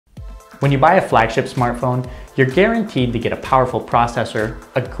When you buy a flagship smartphone, you're guaranteed to get a powerful processor,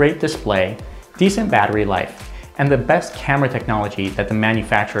 a great display, decent battery life, and the best camera technology that the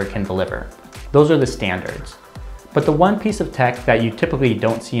manufacturer can deliver. Those are the standards. But the one piece of tech that you typically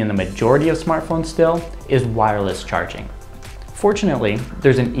don't see in the majority of smartphones still is wireless charging. Fortunately,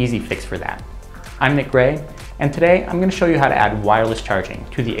 there's an easy fix for that. I'm Nick Gray, and today I'm going to show you how to add wireless charging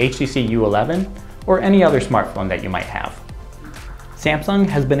to the HTC U11 or any other smartphone that you might have. Samsung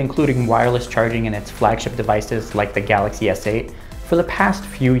has been including wireless charging in its flagship devices like the Galaxy S8 for the past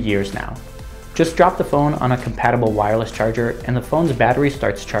few years now. Just drop the phone on a compatible wireless charger and the phone's battery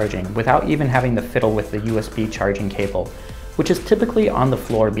starts charging without even having to fiddle with the USB charging cable, which is typically on the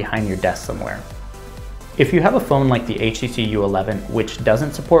floor behind your desk somewhere. If you have a phone like the HTC U11 which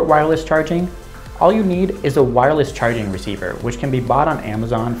doesn't support wireless charging, all you need is a wireless charging receiver which can be bought on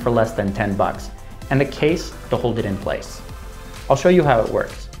Amazon for less than 10 bucks and a case to hold it in place. I'll show you how it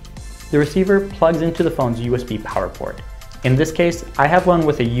works. The receiver plugs into the phone's USB power port. In this case, I have one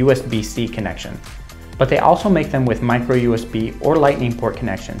with a USB-C connection, but they also make them with micro USB or lightning port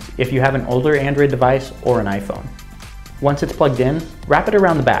connections if you have an older Android device or an iPhone. Once it's plugged in, wrap it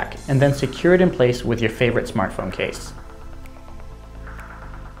around the back and then secure it in place with your favorite smartphone case.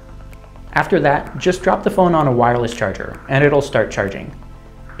 After that, just drop the phone on a wireless charger and it'll start charging.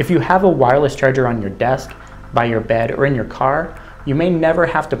 If you have a wireless charger on your desk, by your bed, or in your car, you may never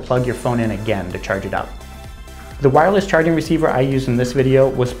have to plug your phone in again to charge it up. The wireless charging receiver I used in this video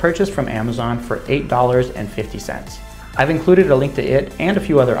was purchased from Amazon for $8.50. I've included a link to it and a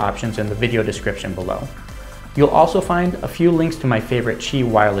few other options in the video description below. You'll also find a few links to my favorite Qi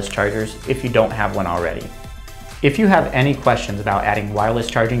wireless chargers if you don't have one already. If you have any questions about adding wireless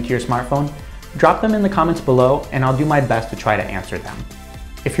charging to your smartphone, drop them in the comments below and I'll do my best to try to answer them.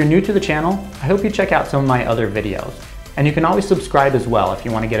 If you're new to the channel, I hope you check out some of my other videos, and you can always subscribe as well if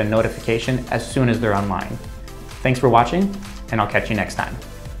you want to get a notification as soon as they're online. Thanks for watching, and I'll catch you next time.